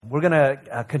We're going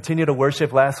to continue to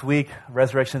worship. Last week,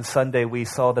 Resurrection Sunday, we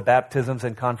saw the baptisms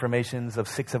and confirmations of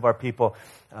 6 of our people.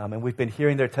 And we've been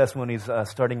hearing their testimonies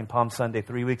starting in Palm Sunday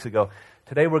 3 weeks ago.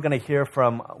 Today, we're going to hear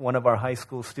from one of our high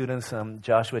school students,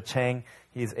 Joshua Chang.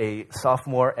 He's a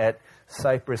sophomore at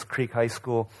Cypress Creek High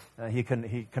School. He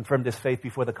confirmed his faith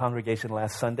before the congregation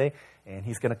last Sunday. And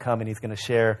he's going to come and he's going to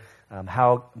share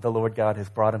how the Lord God has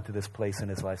brought him to this place in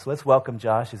his life. So let's welcome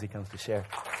Josh as he comes to share.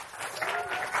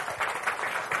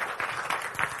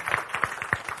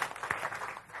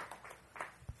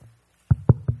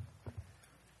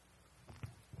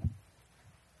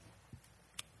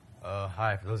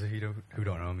 Hi, for those of you who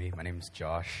don't know me, my name is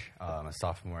Josh. I'm a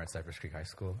sophomore at Cypress Creek High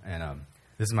School, and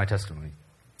this is my testimony.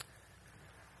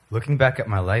 Looking back at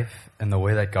my life and the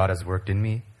way that God has worked in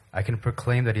me, I can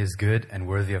proclaim that He is good and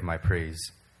worthy of my praise.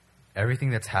 Everything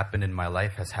that's happened in my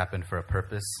life has happened for a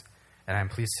purpose, and I'm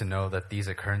pleased to know that these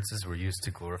occurrences were used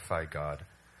to glorify God.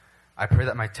 I pray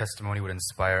that my testimony would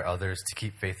inspire others to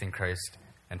keep faith in Christ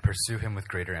and pursue Him with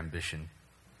greater ambition.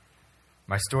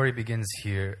 My story begins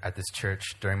here at this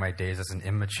church during my days as an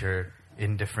immature,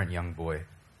 indifferent young boy.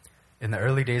 In the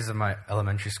early days of my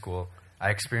elementary school, I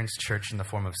experienced church in the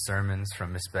form of sermons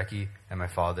from Miss Becky and my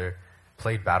father,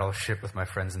 played Battleship with my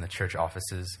friends in the church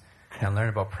offices, and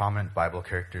learned about prominent Bible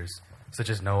characters such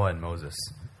as Noah and Moses.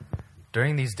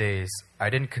 During these days, I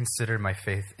didn't consider my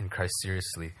faith in Christ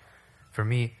seriously. For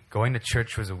me, going to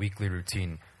church was a weekly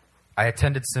routine. I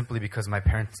attended simply because my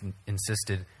parents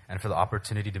insisted and for the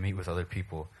opportunity to meet with other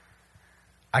people.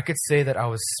 I could say that I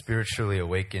was spiritually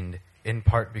awakened in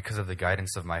part because of the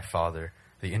guidance of my father,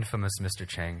 the infamous Mr.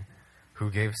 Chang,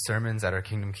 who gave sermons at our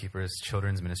Kingdom Keepers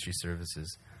children's ministry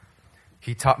services.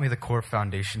 He taught me the core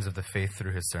foundations of the faith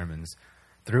through his sermons.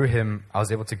 Through him, I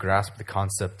was able to grasp the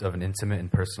concept of an intimate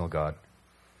and personal God.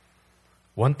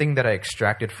 One thing that I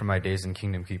extracted from my days in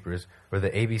Kingdom Keepers were the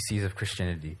ABCs of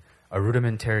Christianity, a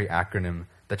rudimentary acronym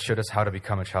that showed us how to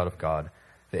become a child of God.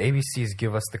 The ABCs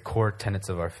give us the core tenets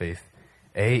of our faith.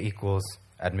 A equals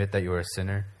admit that you are a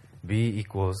sinner. B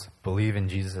equals believe in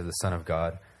Jesus as the Son of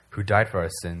God, who died for our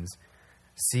sins.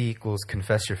 C equals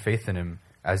confess your faith in Him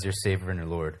as your Savior and your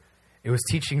Lord. It was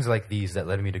teachings like these that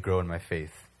led me to grow in my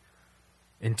faith.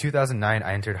 In 2009,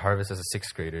 I entered Harvest as a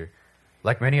 6th grader.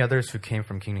 Like many others who came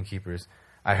from Kingdom Keepers,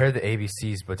 I heard the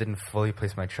ABCs but didn't fully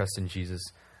place my trust in Jesus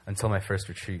until my first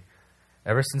retreat.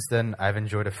 Ever since then, I've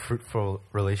enjoyed a fruitful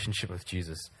relationship with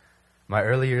Jesus. My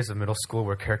early years of middle school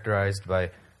were characterized by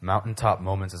mountaintop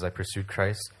moments as I pursued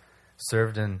Christ,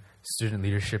 served in student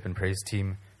leadership and praise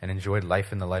team, and enjoyed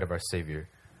life in the light of our Savior.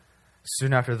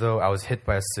 Soon after, though, I was hit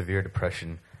by a severe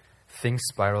depression. Things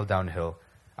spiraled downhill.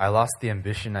 I lost the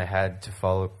ambition I had to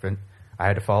follow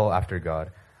after God.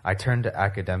 I turned to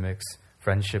academics,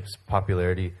 friendships,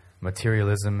 popularity,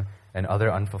 materialism, and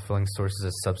other unfulfilling sources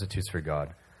as substitutes for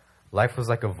God. Life was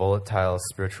like a volatile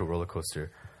spiritual roller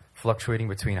coaster, fluctuating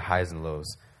between highs and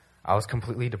lows. I was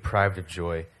completely deprived of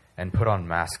joy and put on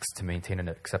masks to maintain an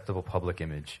acceptable public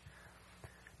image.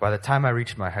 By the time I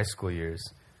reached my high school years,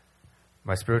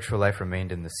 my spiritual life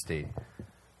remained in this state.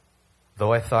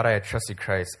 Though I thought I had trusted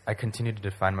Christ, I continued to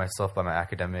define myself by my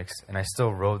academics, and I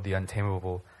still rode the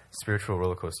untamable spiritual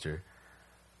roller coaster.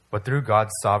 But through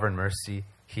God's sovereign mercy,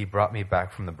 He brought me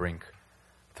back from the brink.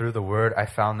 Through the Word, I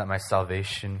found that my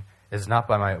salvation is not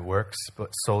by my works,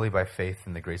 but solely by faith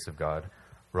in the grace of God.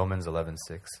 Romans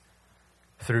 11:6.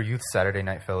 Through Youth Saturday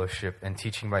Night Fellowship and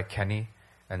teaching by Kenny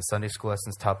and Sunday school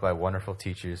lessons taught by wonderful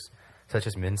teachers such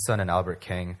as Min Sun and Albert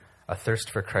Kang, a thirst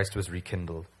for Christ was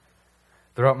rekindled.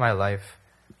 Throughout my life,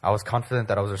 I was confident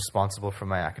that I was responsible for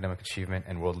my academic achievement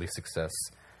and worldly success.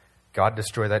 God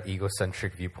destroyed that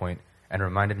egocentric viewpoint and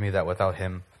reminded me that without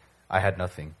Him, I had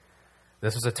nothing.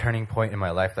 This was a turning point in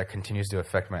my life that continues to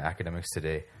affect my academics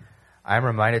today. I am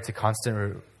reminded to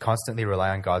constantly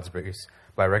rely on God's grace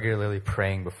by regularly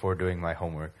praying before doing my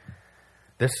homework.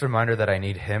 This reminder that I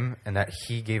need Him and that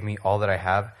He gave me all that I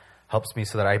have helps me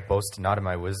so that I boast not in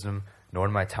my wisdom, nor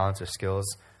in my talents or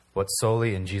skills, but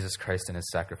solely in Jesus Christ and His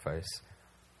sacrifice.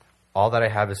 All that I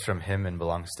have is from Him and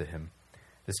belongs to Him.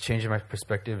 This change in my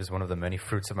perspective is one of the many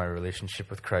fruits of my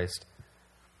relationship with Christ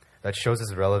that shows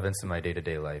His relevance in my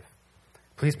day-to-day life.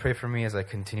 Please pray for me as I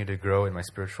continue to grow in my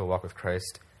spiritual walk with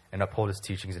Christ and uphold His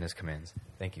teachings and His commands.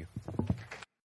 Thank you.